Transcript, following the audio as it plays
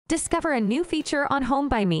Discover a new feature on Home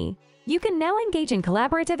by Me. You can now engage in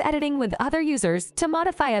collaborative editing with other users to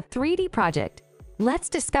modify a 3D project. Let's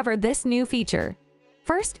discover this new feature.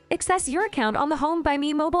 First, access your account on the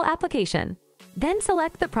HomeByMe mobile application. Then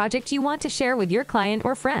select the project you want to share with your client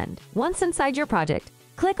or friend. Once inside your project,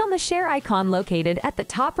 click on the Share icon located at the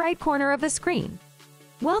top right corner of the screen.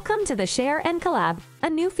 Welcome to the Share and Collab, a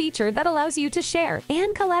new feature that allows you to share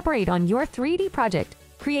and collaborate on your 3D project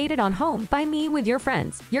created on Home by Me with your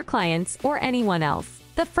friends, your clients, or anyone else.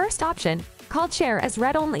 The first option, called Share as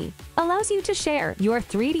Read Only, allows you to share your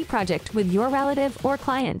 3D project with your relative or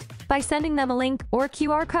client by sending them a link or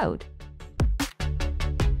QR code.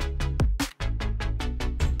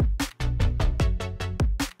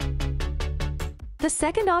 The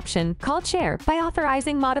second option, called Share by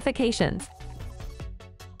Authorizing Modifications,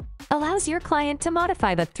 allows your client to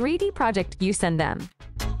modify the 3D project you send them.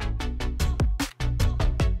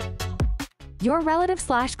 Your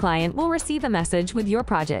relative/client will receive a message with your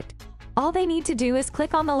project. All they need to do is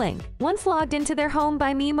click on the link. Once logged into their Home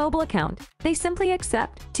by Me mobile account, they simply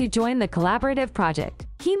accept to join the collaborative project.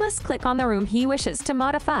 He must click on the room he wishes to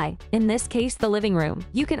modify, in this case the living room.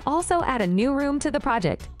 You can also add a new room to the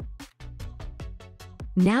project.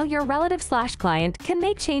 Now your relative/client can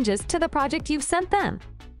make changes to the project you've sent them.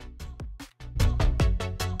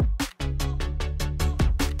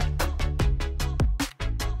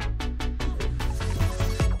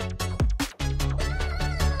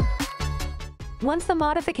 Once the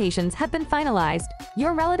modifications have been finalized,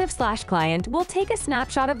 your relative/client will take a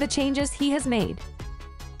snapshot of the changes he has made.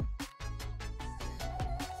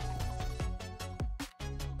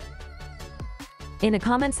 In a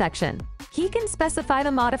comment section, he can specify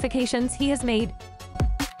the modifications he has made.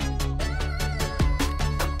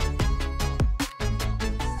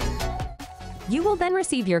 You will then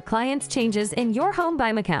receive your client's changes in your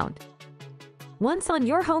HomeByMe account. Once on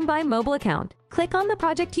your HomeByMe mobile account, click on the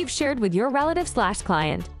project you've shared with your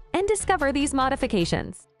relative/client and discover these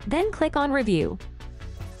modifications. Then click on Review.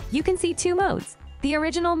 You can see two modes: the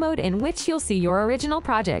original mode, in which you'll see your original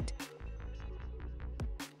project,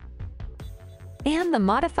 and the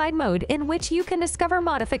modified mode, in which you can discover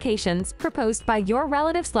modifications proposed by your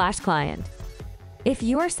relative/client. If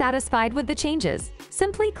you are satisfied with the changes,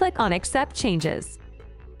 simply click on Accept Changes.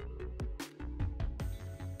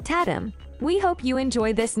 Tadam! We hope you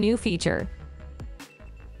enjoy this new feature.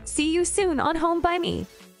 See you soon on Home by Me.